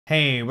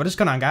Hey, what is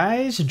going on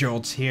guys?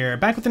 Jolts here,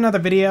 back with another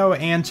video,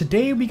 and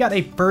today we got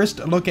a first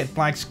look at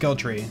Flag's skill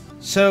tree.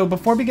 So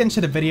before we get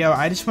into the video,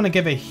 I just want to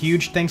give a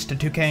huge thanks to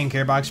 2K and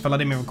Gearbox for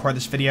letting me record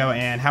this video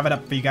and have it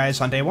up for you guys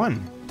on day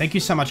one. Thank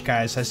you so much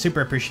guys, I super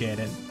appreciate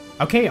it.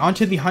 Okay,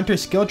 onto the Hunter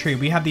skill tree,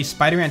 we have the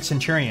Spider Ant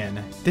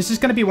Centurion. This is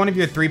going to be one of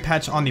your 3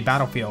 pets on the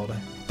battlefield.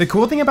 The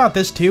cool thing about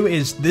this too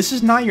is this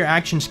is not your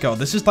action skill.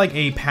 This is like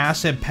a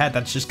passive pet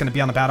that's just going to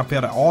be on the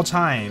battlefield at all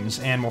times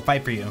and will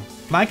fight for you.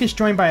 Flag is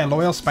joined by a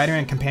loyal Spider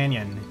Ant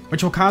companion,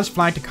 which will cause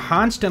Flag to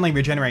constantly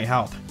regenerate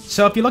health.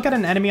 So if you look at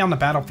an enemy on the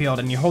battlefield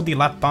and you hold the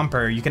left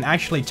bumper, you can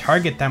actually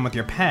target them with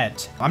your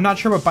pet. I'm not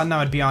sure what button that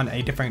would be on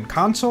a different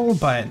console,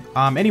 but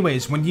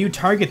anyways, when you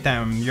target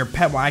them, your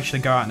pet will actually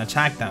go out and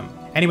attack them.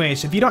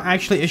 Anyways, if you don't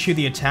actually issue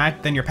the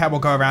attack, then your pet will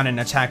go around and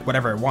attack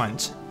whatever it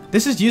wants.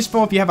 This is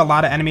useful if you have a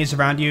lot of enemies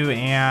around you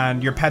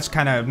and your pet's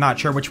kind of not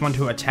sure which one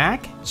to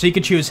attack. So you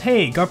could choose,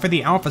 hey, go for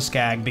the Alpha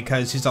Skag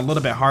because he's a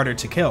little bit harder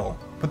to kill.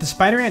 With the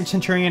Spider Ant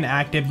Centurion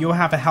active, you'll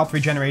have a health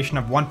regeneration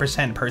of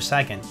 1% per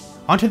second.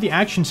 Onto the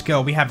action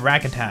skill, we have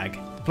Rack Attack.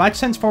 Flag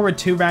sends forward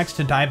 2 racks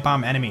to dive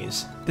bomb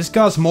enemies. This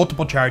skill has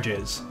multiple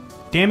charges.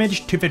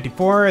 Damage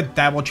 254,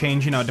 that will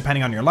change,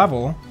 depending on your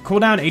level.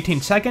 Cooldown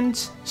 18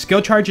 seconds.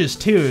 Skill charges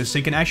 2, so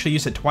you can actually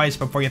use it twice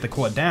before you have to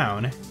cool it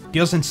down.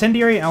 Deals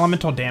incendiary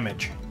elemental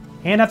damage.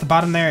 And at the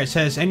bottom there it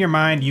says, in your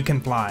mind, you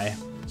can fly.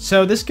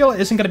 So this skill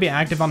isn't going to be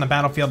active on the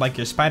battlefield like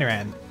your Spider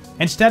Ant.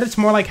 Instead, it's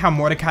more like how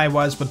Mordecai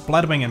was with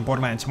Bloodwing in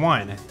Borderlands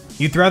 1.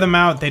 You throw them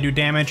out, they do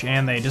damage,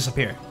 and they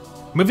disappear.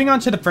 Moving on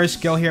to the first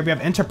skill here, we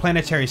have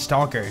Interplanetary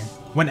Stalker.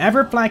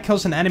 Whenever Flag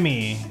kills an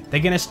enemy, they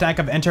gain a stack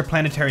of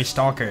Interplanetary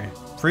Stalker.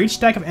 For each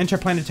stack of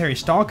Interplanetary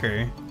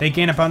Stalker, they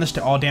gain a bonus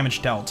to all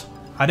damage dealt.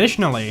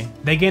 Additionally,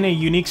 they gain a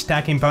unique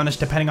stacking bonus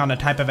depending on the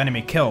type of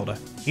enemy killed.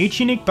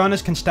 Each unique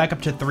bonus can stack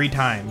up to 3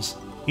 times.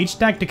 Each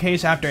stack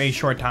decays after a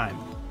short time.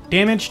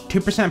 Damage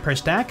 2% per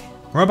stack.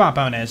 Robot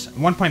bonus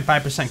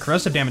 1.5%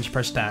 corrosive damage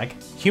per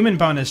stack. Human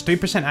bonus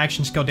 3%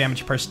 action skill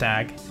damage per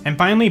stack. And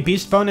finally,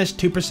 Beast bonus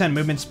 2%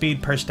 movement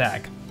speed per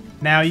stack.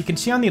 Now you can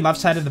see on the left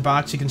side of the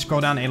box, you can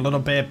scroll down a little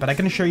bit, but I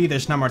can assure you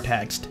there's no more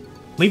text.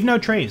 Leave no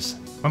trace.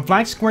 When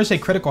Flag scores a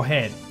critical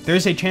hit, there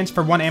is a chance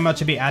for 1 ammo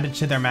to be added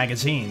to their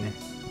magazine.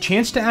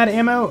 Chance to add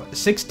ammo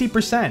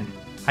 60%.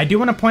 I do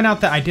want to point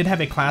out that I did have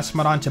a class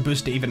mod on to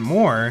boost it even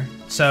more,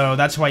 so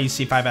that's why you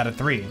see 5 out of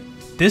 3.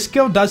 This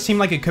skill does seem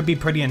like it could be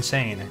pretty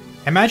insane.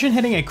 Imagine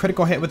hitting a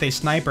critical hit with a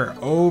sniper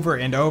over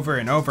and over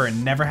and over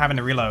and never having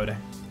to reload.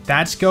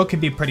 That skill could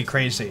be pretty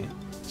crazy.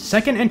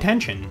 Second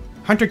intention.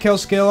 Hunter kill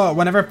skill,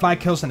 whenever Flag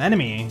kills an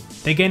enemy,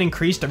 they gain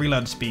increased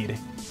reload speed.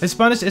 This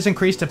bonus is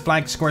increased if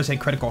Flag scores a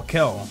critical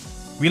kill.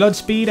 Reload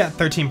speed at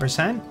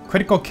 13%,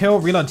 critical kill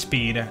reload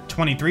speed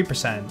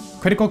 23%,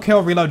 critical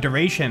kill reload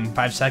duration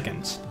 5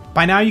 seconds.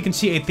 By now you can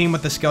see a theme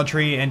with the skill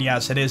tree, and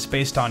yes, it is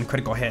based on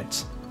critical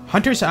hits.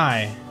 Hunter's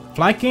Eye.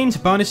 Flag gains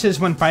bonuses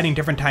when fighting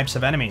different types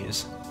of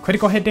enemies.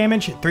 Critical hit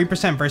damage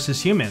 3%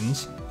 versus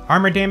humans,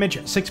 armor damage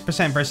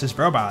 6% versus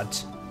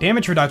robots,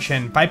 damage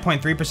reduction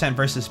 5.3%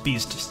 versus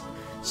beasts.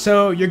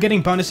 So you're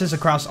getting bonuses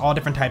across all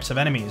different types of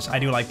enemies, I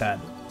do like that.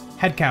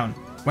 Head count.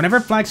 Whenever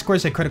Flag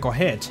scores a critical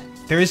hit,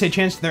 there is a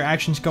chance their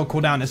action skill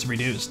cooldown is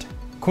reduced.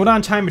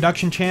 Cooldown time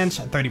reduction chance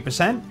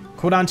 30%,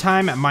 cooldown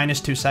time minus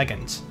 2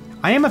 seconds.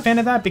 I am a fan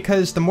of that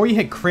because the more you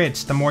hit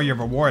crits, the more you're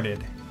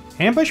rewarded.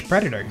 Ambush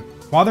Predator.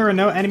 While there are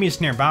no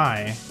enemies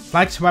nearby,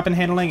 Flag's weapon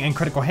handling and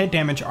critical hit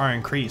damage are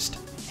increased.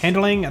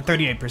 Handling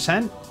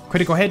 38%,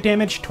 critical hit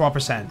damage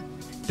 12%.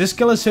 This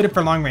skill is suited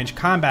for long range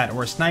combat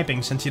or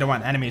sniping since you don't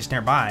want enemies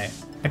nearby.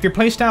 If your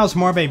playstyle is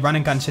more of a run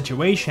and gun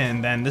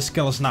situation, then this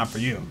skill is not for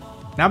you.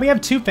 Now we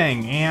have Two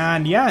Fang,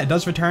 and yeah, it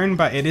does return,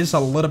 but it is a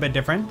little bit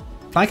different.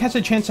 Flag has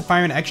a chance to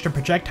fire an extra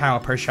projectile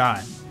per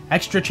shot.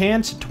 Extra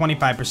chance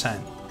 25%.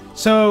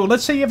 So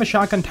let's say you have a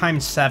shotgun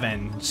times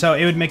 7, so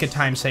it would make it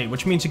times 8,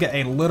 which means you get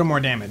a little more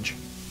damage.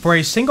 For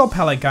a single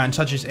pellet gun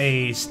such as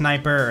a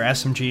sniper or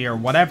SMG or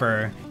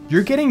whatever,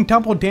 you're getting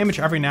double damage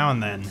every now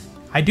and then.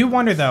 I do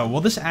wonder though,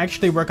 will this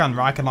actually work on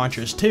rocket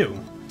launchers too?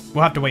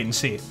 We'll have to wait and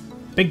see.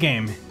 Big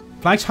game.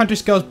 Flag's hunter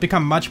skills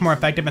become much more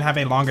effective and have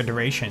a longer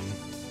duration.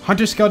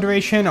 Hunter skill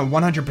duration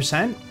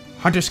 100%,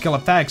 hunter skill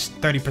effects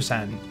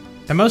 30%.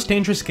 The most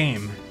dangerous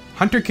game.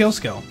 Hunter kill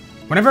skill.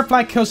 Whenever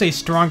Flag kills a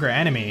stronger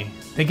enemy,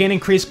 they gain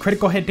increased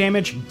critical hit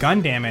damage,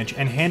 gun damage,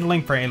 and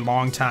handling for a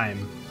long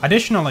time.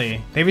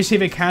 Additionally, they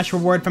receive a cash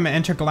reward from an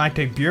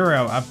Intergalactic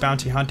Bureau of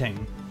Bounty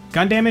Hunting.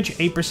 Gun damage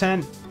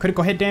 8%,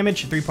 critical hit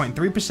damage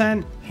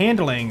 3.3%,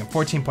 handling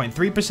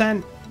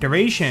 14.3%,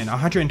 duration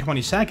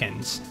 120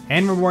 seconds,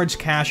 and rewards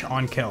cash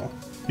on kill.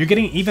 You're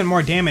getting even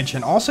more damage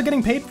and also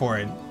getting paid for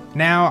it.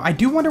 Now, I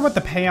do wonder what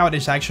the payout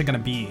is actually going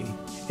to be.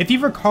 If you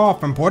recall,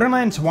 from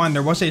Borderlands 1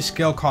 there was a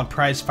skill called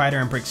Prize Fighter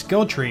and Brick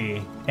Skill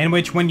Tree, in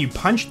which when you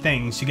punch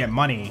things you get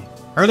money.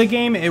 Early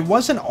game, it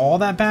wasn't all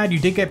that bad, you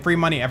did get free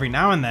money every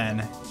now and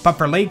then, but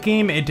for late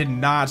game it did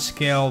not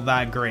scale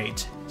that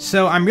great.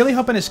 So I'm really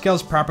hoping it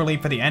scales properly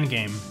for the end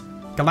game.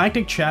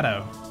 Galactic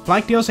Shadow.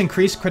 Flag deals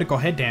increased critical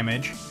hit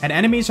damage, and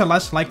enemies are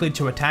less likely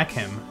to attack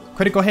him.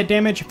 Critical hit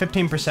damage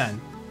 15%.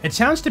 It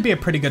sounds to be a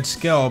pretty good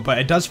skill, but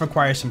it does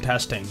require some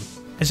testing.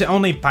 Is it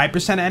only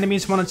 5%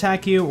 enemies won't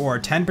attack you, or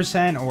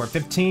 10%, or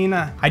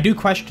 15%? I do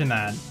question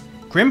that.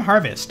 Grim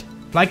Harvest.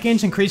 Flak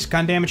gains increased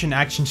gun damage and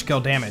action skill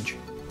damage.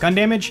 Gun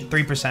damage,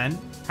 3%.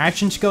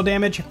 Action skill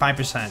damage,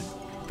 5%.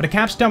 For the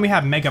capstone, we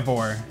have Mega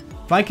Bore.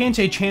 Flak gains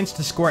a chance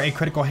to score a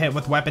critical hit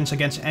with weapons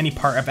against any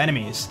part of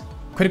enemies.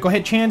 Critical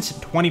hit chance,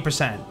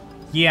 20%.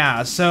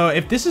 Yeah, so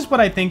if this is what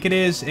I think it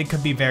is, it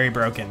could be very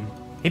broken.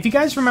 If you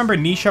guys remember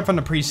Nisha from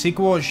the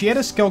pre-sequel, she had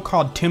a skill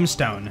called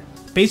Tombstone.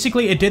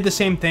 Basically, it did the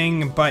same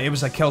thing, but it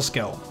was a kill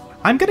skill.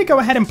 I'm gonna go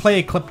ahead and play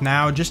a clip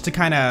now just to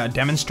kind of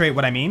demonstrate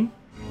what I mean.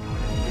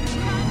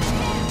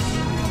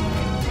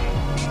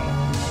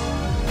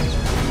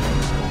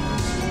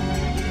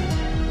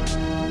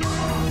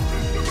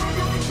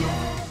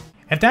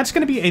 If that's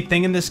going to be a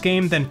thing in this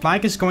game, then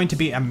Flak is going to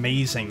be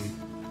amazing.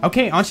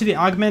 Okay, onto the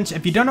augments.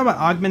 If you don't know what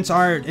augments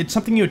are, it's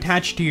something you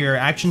attach to your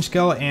action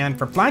skill, and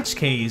for Flak's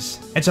case,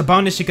 it's a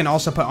bonus you can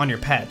also put on your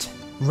pet.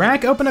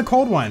 Rack Open a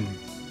Cold One.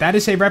 That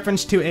is a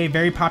reference to a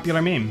very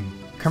popular meme.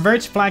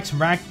 Converts Flak's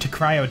rack to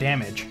cryo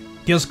damage.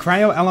 Deals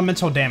cryo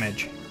elemental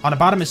damage. On the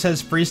bottom it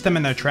says freeze them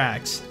in their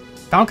tracks.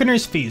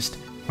 Falconer's Feast.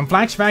 When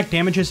Flak's rack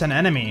damages an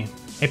enemy,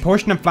 a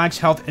portion of Flak's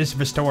health is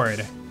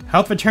restored.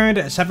 Health returned,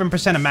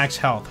 7% of max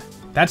health.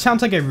 That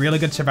sounds like a really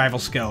good survival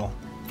skill.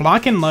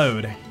 Block and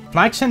Load.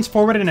 Flak sends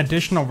forward an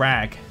additional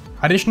rack.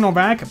 Additional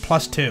rack,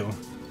 +2.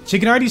 So you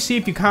can already see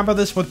if you combo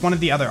this with one of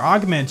the other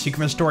augments, you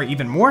can restore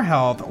even more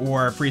health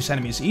or freeze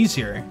enemies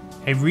easier.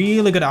 A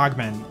really good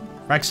augment.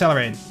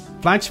 Accelerate.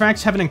 Flak's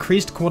racks have an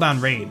increased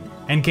cooldown rate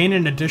and gain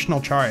an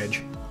additional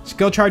charge.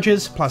 Skill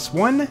charges,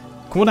 +1.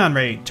 Cooldown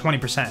rate,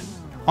 20%.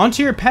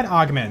 Onto your pet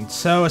augment.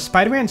 So a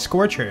Spider Ant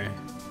Scorcher.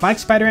 Flak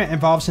Spider Ant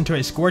evolves into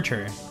a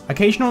Scorcher,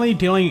 occasionally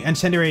dealing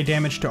incendiary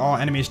damage to all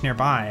enemies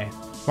nearby.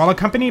 While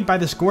accompanied by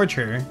the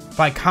Scorcher,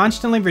 Flak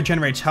constantly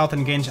regenerates health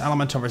and gains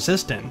elemental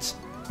resistance.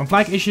 When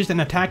Flak issues an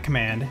attack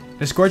command,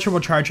 the Scorcher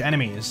will charge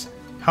enemies.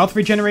 Health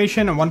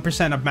regeneration,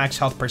 1% of max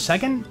health per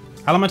second.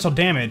 Elemental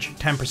damage,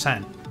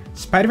 10%.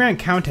 Spider Ant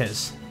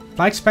Countess.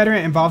 Flak Spider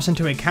Ant evolves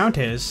into a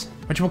Countess,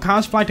 which will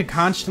cause Flak to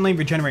constantly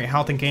regenerate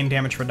health and gain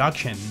damage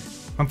reduction.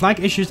 When Flak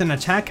issues an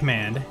attack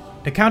command,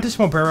 the Countess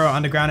will burrow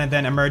underground and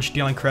then emerge,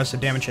 dealing corrosive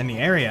damage in the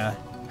area.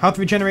 Health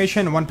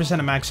regeneration, 1%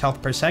 of max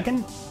health per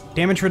second.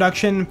 Damage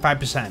reduction,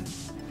 5%.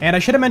 And I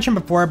should have mentioned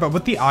before, but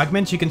with the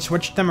augments, you can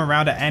switch them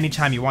around at any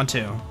time you want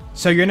to.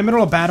 So you're in the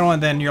middle of battle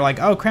and then you're like,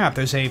 oh crap,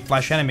 there's a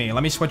flesh enemy.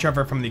 Let me switch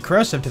over from the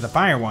corrosive to the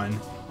fire one.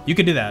 You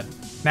could do that.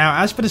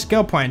 Now, as for the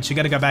skill points, you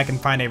gotta go back and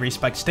find a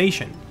respec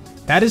station.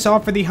 That is all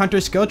for the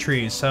Hunter skill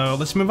tree, so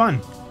let's move on.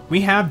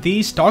 We have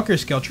the Stalker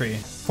skill tree.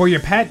 For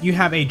your pet, you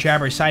have a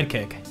Jabber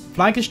sidekick.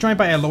 Flak is joined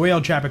by a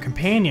loyal Jabber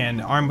companion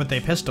armed with a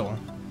pistol.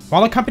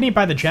 While accompanied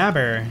by the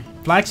Jabber,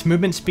 Flak's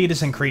movement speed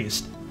is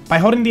increased. By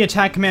holding the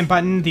attack command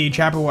button, the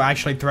Jabber will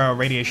actually throw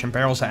radiation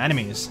barrels at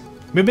enemies.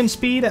 Movement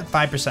speed,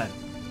 5%.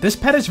 This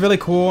pet is really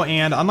cool,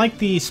 and unlike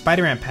the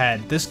Spider Ant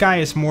pet, this guy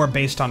is more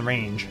based on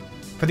range.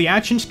 For the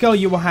action skill,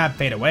 you will have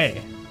Fade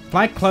Away.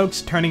 Flak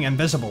cloaks, turning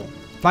invisible.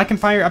 Flak can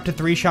fire up to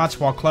 3 shots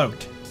while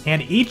cloaked,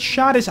 and each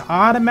shot is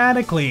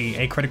automatically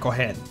a critical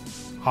hit.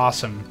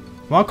 Awesome.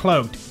 While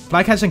cloaked,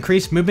 Flak has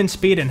increased movement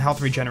speed and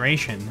health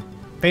regeneration.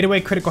 Fade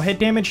Away critical hit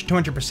damage,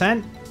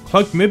 200%.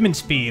 Cloaked movement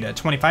speed,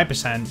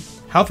 25%.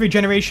 Health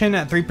regeneration,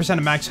 3%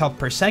 of max health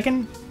per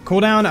second.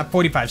 Cooldown,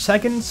 45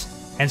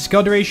 seconds. And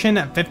skill duration,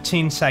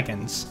 15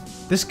 seconds.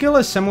 This skill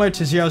is similar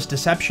to Zero's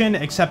Deception,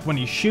 except when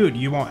you shoot,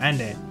 you won't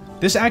end it.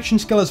 This action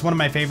skill is one of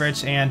my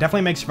favorites and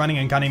definitely makes running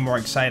and gunning more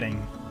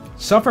exciting.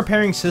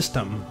 Self-repairing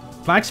system.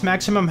 Flak's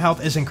maximum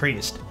health is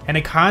increased, and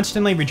it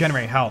constantly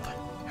regenerates health.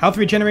 Health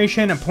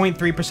regeneration,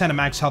 0.3% of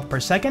max health per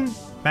second.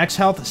 Max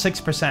health,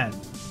 6%.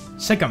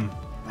 Sick'em.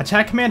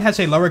 Attack command has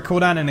a lower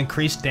cooldown and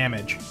increased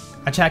damage.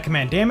 Attack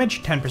command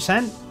damage,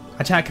 10%.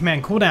 Attack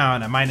command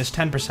cooldown,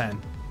 -10%.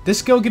 This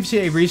skill gives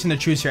you a reason to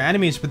choose your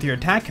enemies with your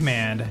attack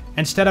command,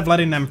 instead of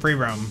letting them free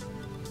roam.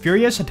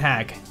 Furious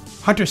Attack.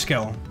 Hunter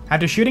skill.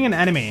 After shooting an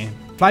enemy,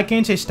 Flak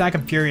gains a stack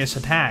of Furious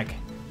Attack.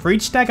 For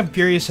each stack of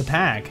Furious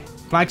Attack,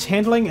 Flak's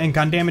handling and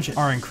gun damage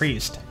are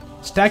increased.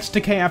 Stacks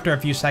decay after a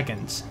few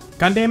seconds.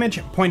 Gun damage,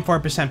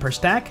 0.4% per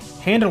stack.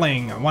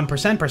 Handling,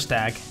 1% per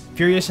stack.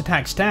 Furious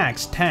Attack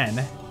stacks,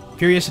 10.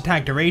 Furious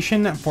Attack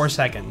duration, 4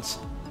 seconds.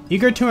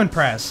 Eager to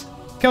Impress.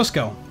 Kill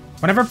skill.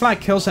 Whenever Flak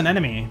kills an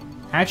enemy,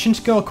 action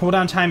skill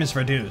cooldown time is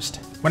reduced.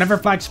 Whenever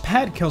Flak's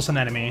pet kills an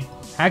enemy,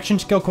 action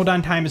skill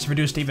cooldown time is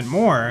reduced even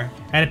more,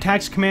 and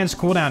attack's command's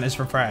cooldown is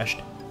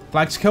refreshed.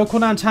 Flak's kill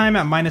cooldown time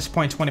at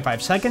 -0.25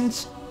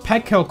 seconds.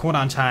 Pet kill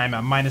cooldown time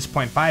at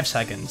 -0.5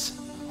 seconds.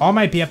 All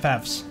my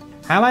BFFs.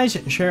 Allies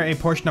share a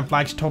portion of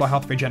Flak's total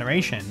health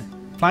regeneration.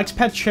 Flak's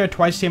pets share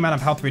twice the amount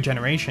of health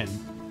regeneration.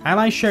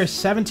 Allies share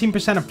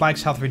 17% of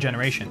Flak's health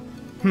regeneration.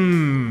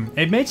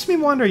 It makes me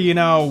wonder, you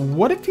know,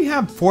 what if you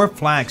have 4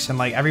 Flaks and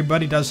like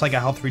everybody does like a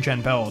health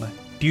regen build?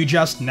 Do you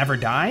just never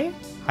die?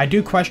 I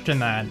do question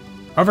that.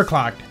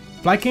 Overclocked.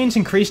 Flak gains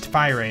increased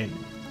fire rate.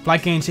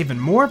 Flak gains even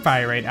more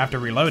fire rate after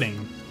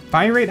reloading.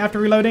 Fire rate after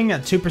reloading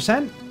at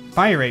 2%.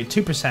 Fire rate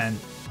 2%.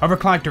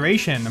 Overclock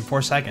duration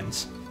 4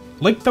 seconds.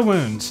 Lick the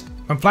wounds.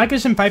 When Flag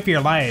is in fight for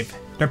your life,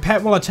 their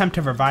pet will attempt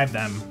to revive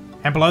them.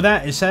 And below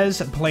that it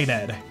says play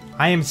dead.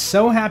 I am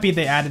so happy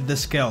they added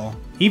this skill.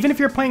 Even if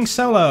you're playing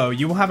solo,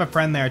 you will have a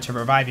friend there to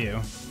revive you.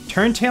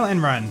 Turn tail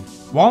and run.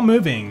 While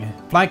moving,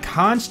 Flag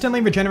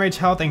constantly regenerates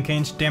health and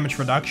gains damage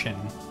reduction.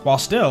 While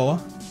still,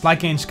 Flag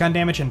gains gun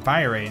damage and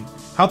fire rate.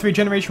 Health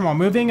regeneration while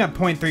moving at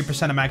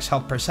 0.3% of max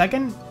health per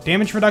second.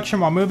 Damage reduction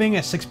while moving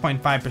at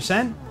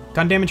 6.5%.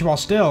 Gun damage while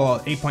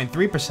still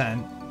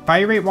 8.3%.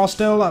 Fire rate while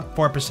still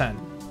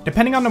 4%.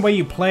 Depending on the way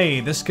you play,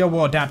 this skill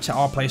will adapt to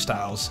all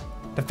playstyles.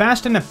 The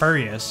Fast and the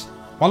Furious.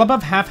 While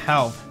above half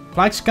health,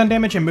 Flag's gun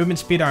damage and movement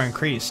speed are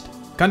increased.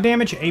 Gun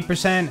damage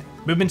 8%,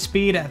 movement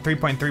speed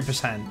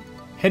 3.3%.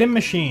 Hidden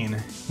Machine.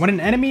 When an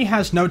enemy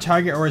has no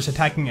target or is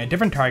attacking a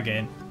different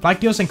target, Flag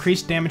deals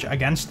increased damage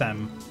against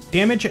them.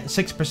 Damage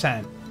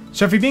 6%.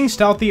 So if you're being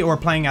stealthy or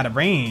playing out of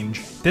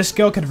range, this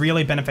skill could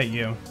really benefit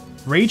you.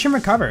 Rage and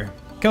Recover.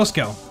 Kill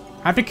skill.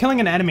 After killing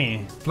an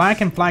enemy,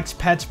 Flag and Flag's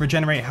pets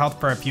regenerate health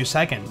for a few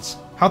seconds.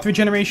 Health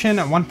regeneration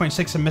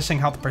 1.6 of missing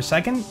health per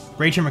second.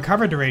 Rage and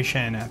Recover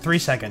duration 3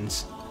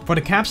 seconds. For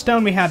the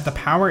capstone, we have the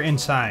Power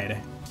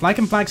Inside. Flag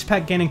and Flag's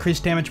pet gain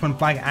increased damage when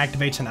Flag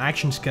activates an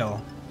action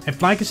skill. If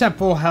Flag is at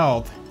full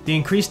health, the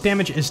increased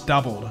damage is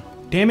doubled.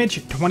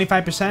 Damage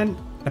 25%,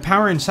 the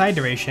Power Inside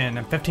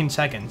duration 15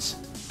 seconds.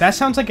 That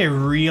sounds like a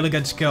really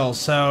good skill,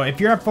 so if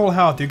you're at full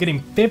health, you're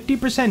getting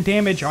 50%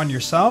 damage on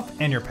yourself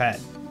and your pet.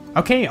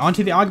 Okay,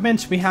 onto the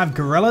augments, we have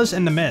Gorillas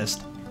in the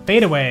Mist.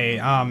 Fadeaway,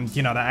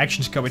 the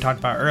action skill we talked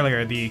about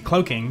earlier, the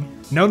cloaking,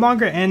 no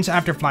longer ends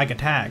after Flag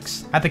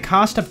attacks, at the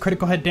cost of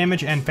critical hit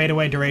damage and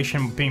fadeaway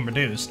duration being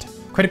reduced.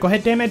 Critical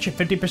hit damage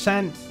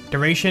 50%,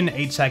 duration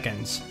 8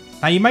 seconds.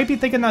 Now you might be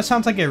thinking that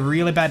sounds like a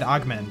really bad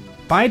augment.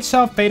 By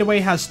itself, fadeaway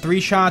has 3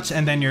 shots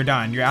and then you're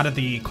done, you're out of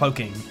the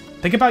cloaking.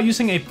 Think about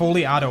using a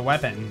fully auto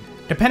weapon.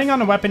 Depending on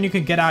the weapon, you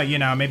could get out,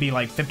 maybe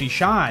like 50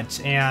 shots,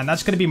 and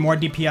that's going to be more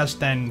DPS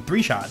than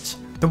 3 shots.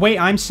 The way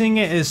I'm seeing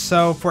it is,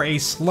 so for a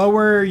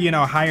slower,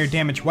 higher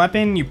damage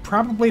weapon, you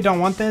probably don't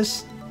want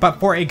this. But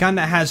for a gun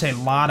that has a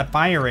lot of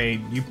fire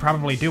rate, you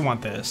probably do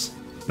want this.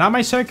 Not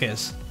my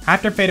circus.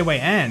 After fadeaway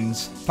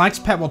ends, Flag's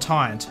pet will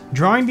taunt,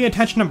 drawing the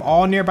attention of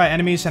all nearby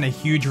enemies in a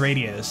huge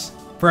radius.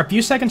 For a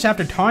few seconds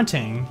after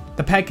taunting,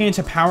 the pet gains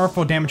a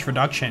powerful damage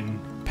reduction.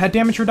 Pet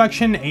damage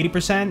reduction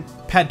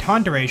 80%, pet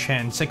taunt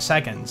duration 6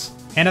 seconds.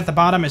 And at the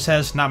bottom it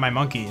says, not my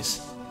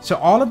monkeys. So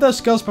all of those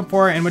skills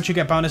before in which you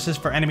get bonuses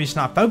for enemies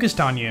not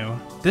focused on you,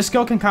 this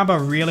skill can combo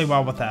really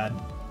well with that.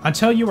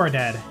 Until you are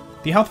dead.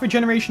 The health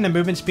regeneration and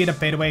movement speed of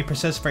fadeaway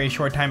persists for a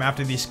short time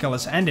after the skill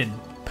is ended.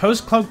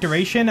 Post-cloak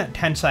duration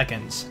 10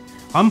 seconds.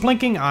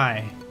 Unblinking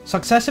Eye.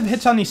 Successive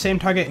hits on the same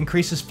target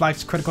increases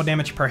Flag's critical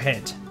damage per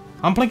hit.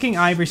 Unblinking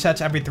Eye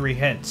resets every 3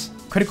 hits.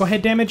 Critical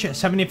hit damage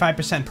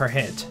 75% per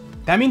hit.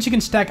 That means you can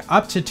stack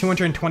up to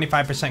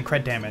 225%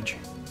 crit damage.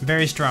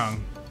 Very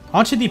strong.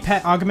 Onto the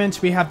pet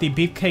augments, we have the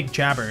Beefcake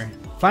Jabber.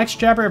 Flag's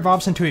Jabber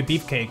evolves into a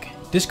beefcake,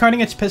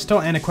 discarding its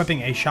pistol and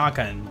equipping a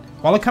shotgun.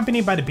 While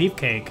accompanied by the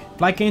beefcake,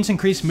 Flag gains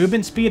increased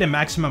movement speed and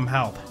maximum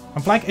health.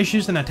 When Flag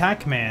issues an attack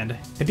command,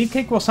 the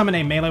beefcake will summon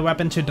a melee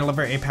weapon to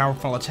deliver a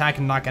powerful attack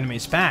and knock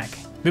enemies back.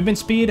 Movement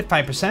speed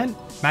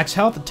 5%, max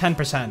health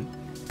 10%.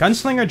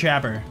 Gunslinger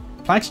Jabber.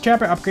 Flag's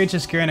Jabber upgrades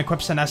his gear and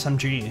equips an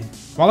SMG.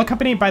 While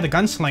accompanied by the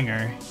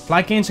Gunslinger,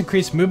 Flag gains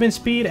increased movement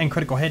speed and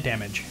critical hit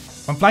damage.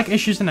 When Flag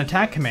issues an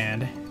attack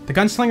command, the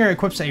Gunslinger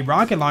equips a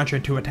rocket launcher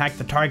to attack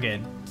the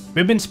target.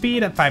 Movement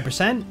speed at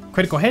 5%,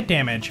 critical hit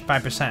damage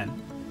 5%.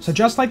 So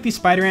just like the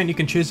Spider Ant, you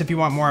can choose if you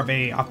want more of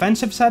a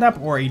offensive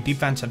setup or a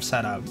defensive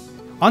setup.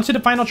 Onto the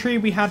final tree,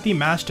 we have the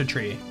Master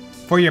Tree.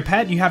 For your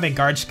pet, you have a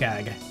Guard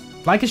Skag.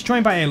 Flag is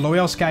joined by a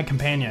loyal Skag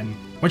companion,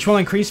 which will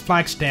increase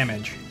Flag's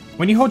damage.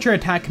 When you hold your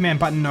attack command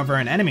button over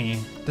an enemy,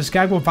 the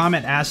Skag will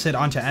vomit acid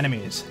onto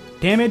enemies.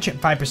 Damage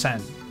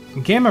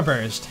 5%. Gamma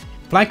Burst.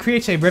 Flag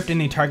creates a rift in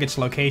the target's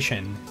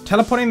location,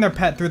 teleporting their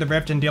pet through the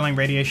rift and dealing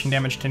radiation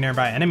damage to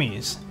nearby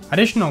enemies.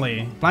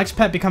 Additionally, Flag's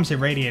pet becomes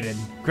irradiated,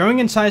 growing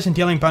in size and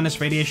dealing bonus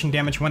radiation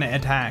damage when it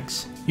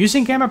attacks.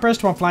 Using Gamma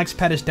Burst while Flag's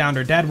pet is downed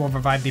or dead will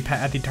revive the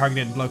pet at the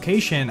targeted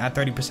location at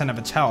 30% of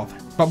its health,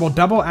 but will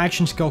double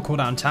action skill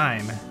cooldown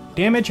time.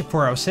 Damage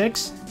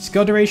 406,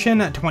 skill duration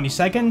 20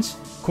 seconds,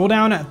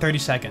 cooldown 30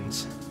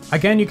 seconds.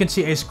 Again, you can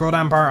see a scroll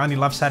down bar on the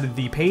left side of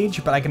the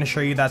page, but I can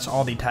assure you that's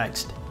all the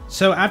text.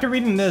 So after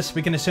reading this,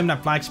 we can assume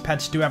that Flag's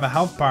pets do have a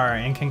health bar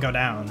and can go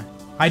down.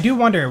 I do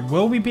wonder,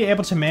 will we be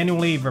able to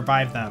manually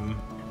revive them?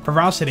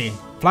 Ferocity.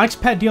 Flag's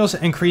pet deals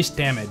increased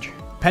damage.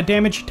 Pet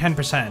damage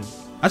 10%.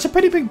 That's a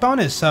pretty big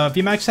bonus, so if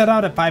you max that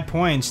out at 5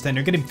 points, then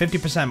you're getting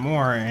 50%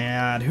 more,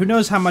 and who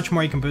knows how much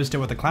more you can boost it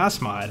with a class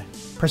mod.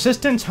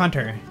 Persistence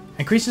Hunter.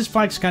 Increases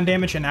Flag's gun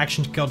damage and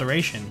action skill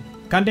duration.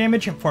 Gun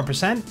damage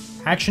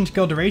 4%, action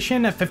skill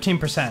duration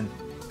 15%.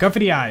 Go for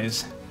the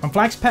eyes. When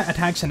Flag's pet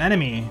attacks an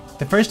enemy,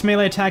 the first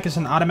melee attack is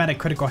an automatic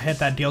critical hit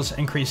that deals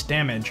increased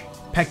damage.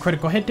 Pet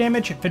critical hit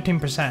damage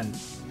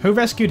 15%. Who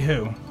rescued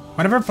who?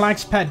 Whenever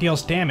Flag's pet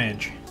deals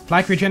damage,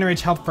 Flag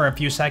regenerates health for a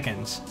few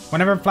seconds.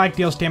 Whenever Flag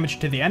deals damage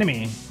to the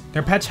enemy,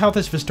 Their pet's health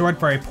is restored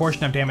for a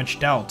portion of damage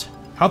dealt.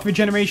 Health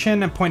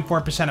regeneration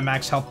 0.4% of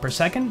max health per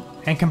second,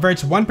 and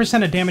converts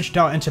 1% of damage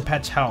dealt into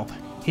pet's health.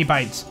 He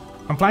bites.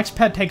 When Flak's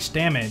pet takes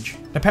damage,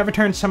 the pet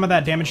returns some of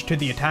that damage to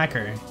the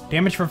attacker.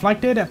 Damage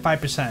reflected at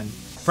 5%.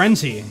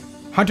 Frenzy.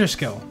 Hunter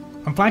skill.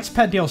 When Flak's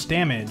pet deals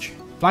damage,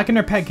 Flak and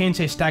her pet gains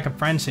a stack of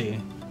Frenzy.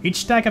 Each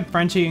stack of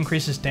Frenzy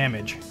increases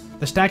damage.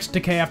 The stacks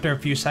decay after a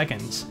few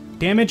seconds.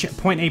 Damage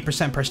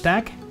 0.8% per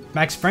stack.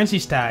 Max Frenzy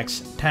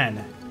stacks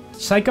 10.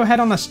 Psycho Head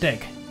on a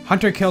stick.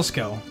 Hunter kill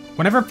skill.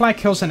 Whenever Flak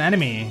kills an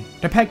enemy,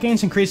 the pet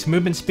gains increased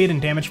movement speed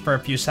and damage for a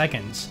few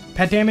seconds.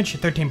 Pet damage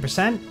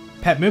 13%.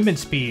 Pet movement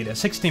speed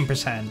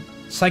 16%.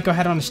 Psycho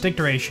Head on a stick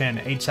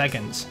duration 8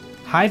 seconds.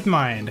 Hive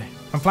Mind.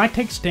 When Flak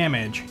takes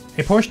damage,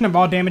 a portion of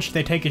all damage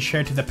they take is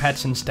shared to the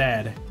pets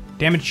instead.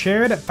 Damage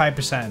shared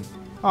 5%.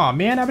 Aw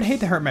man, I would hate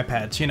to hurt my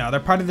pets, you know, they're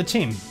part of the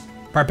team.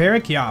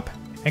 Barbaric Yop.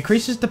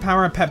 Increases the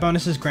power of pet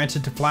bonuses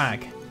granted to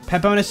Flak.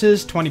 Pet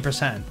bonuses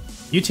 20%.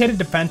 Mutated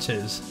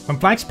Defenses. When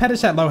Flak's pet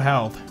is at low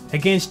health,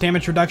 it gains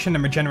damage reduction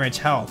and regenerates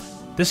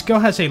health. This skill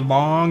has a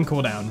long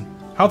cooldown.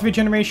 Health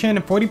regeneration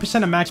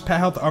 40% of max pet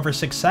health over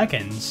 6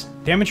 seconds.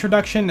 Damage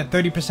reduction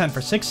 30%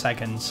 for 6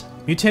 seconds.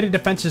 Mutated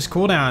Defenses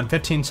cooldown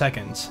 15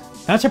 seconds.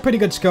 That's a pretty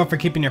good skill for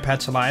keeping your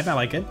pets alive, I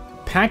like it.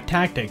 Pack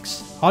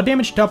Tactics. All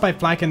damage dealt by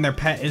Flak and their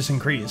pet is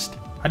increased.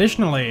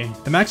 Additionally,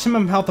 the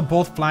maximum health of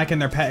both Flak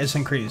and their pet is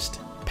increased.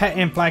 Pet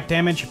and Flak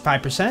damage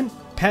 5%,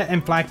 pet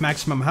and Flak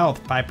maximum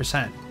health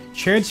 5%.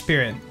 Shared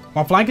Spirit.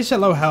 While Flak is at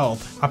low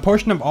health, a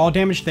portion of all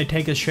damage they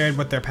take is shared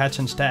with their pets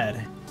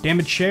instead.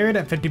 Damage shared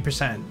at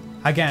 50%.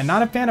 Again,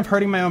 not a fan of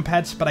hurting my own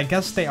pets, but I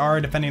guess they are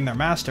defending their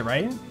master,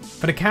 right?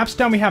 For the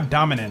capstone we have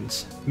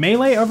Dominance.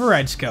 Melee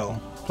Override skill.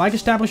 Flak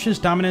establishes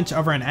dominance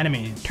over an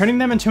enemy, turning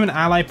them into an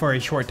ally for a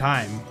short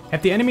time.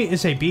 If the enemy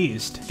is a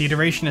beast, the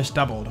duration is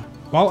doubled.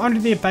 While under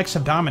the effects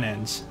of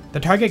dominance, the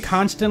target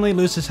constantly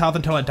loses health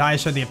until it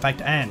dies or the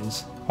effect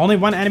ends. Only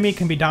one enemy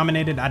can be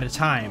dominated at a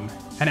time.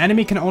 An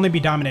enemy can only be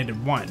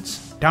dominated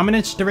once.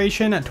 Dominance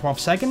duration at 12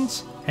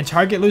 seconds, and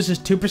target loses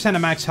 2%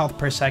 of max health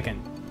per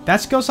second.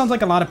 That skill sounds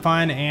like a lot of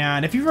fun,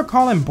 and if you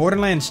recall in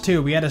Borderlands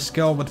 2, we had a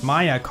skill with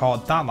Maya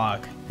called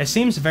Thoughtlock. It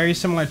seems very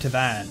similar to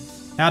that.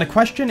 Now the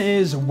question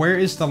is, where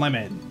is the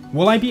limit?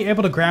 Will I be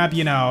able to grab,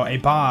 you know, a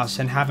boss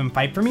and have him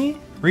fight for me?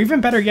 Or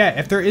even better yet,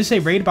 if there is a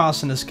raid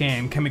boss in this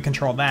game, can we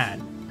control that?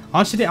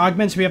 Onto the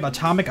augments, we have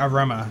Atomic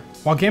Aroma.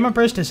 While Gamma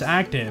Burst is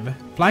active,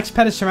 Flak's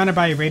pet is surrounded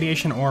by a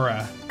radiation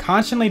aura,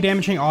 constantly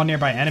damaging all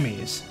nearby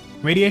enemies.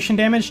 Radiation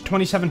damage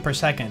 27 per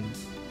second.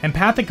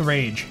 Empathic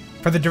Rage.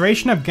 For the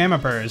duration of Gamma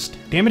Burst,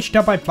 damage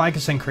dealt by Flak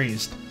is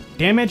increased.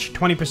 Damage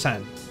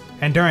 20%.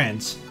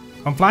 Endurance.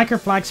 When Flak or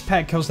Flak's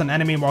pet kills an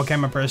enemy while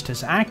Gamma Burst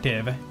is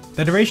active,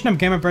 the duration of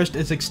Gamma Burst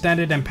is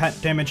extended and pet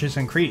damage is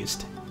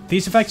increased.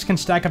 These effects can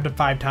stack up to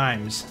 5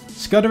 times.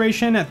 Skill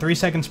duration at 3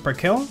 seconds per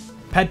kill.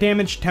 Pet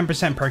damage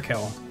 10% per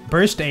kill.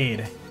 Burst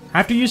Aid.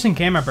 After using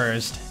Gamma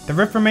Burst, the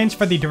rift remains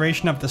for the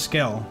duration of the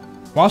skill.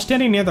 While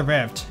standing near the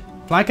rift,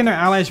 Flak and their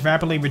allies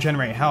rapidly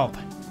regenerate health.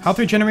 Health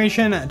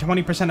regeneration at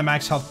 20% of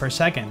max health per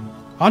second.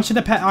 Onto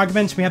the pet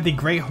augments, we have the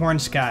Great Horn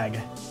Skag.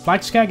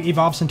 Flak Skag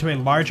evolves into a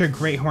larger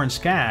Great Horn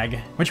Skag,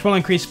 which will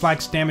increase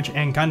Flak's damage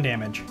and gun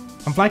damage.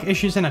 When Flak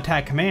issues an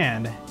attack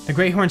command, the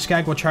Great Horn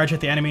Skag will charge at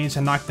the enemies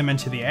and knock them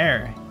into the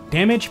air.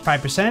 Damage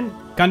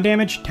 5%, gun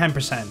damage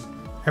 10%.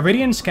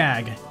 Iridian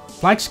Skag.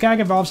 Flak Skag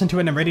evolves into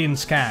an Iridian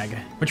Skag,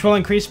 which will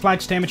increase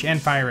Flak's damage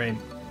and fire rate.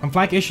 When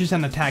Flak issues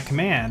an attack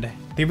command,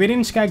 the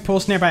Iridian Skag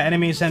pulls nearby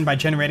enemies in by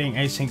generating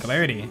a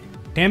singularity.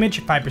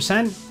 Damage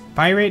 5%,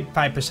 fire rate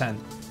 5%.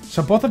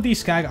 So both of these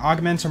Skag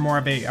augments are more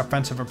of a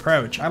offensive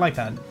approach. I like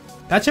that.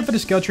 That's it for the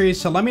skill tree,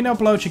 so let me know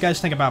below what you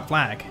guys think about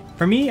Flak.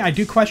 For me, I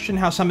do question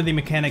how some of the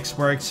mechanics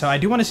work, so I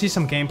do want to see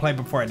some gameplay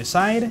before I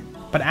decide.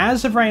 But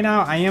as of right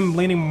now, I am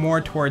leaning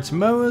more towards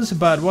Moze,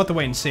 but we'll have to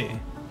wait and see.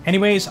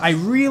 Anyways, I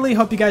really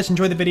hope you guys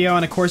enjoyed the video,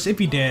 and of course, if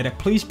you did,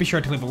 please be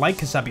sure to leave a like,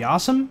 because that'd be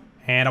awesome.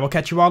 And I will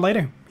catch you all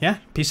later. Yeah,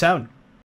 peace out.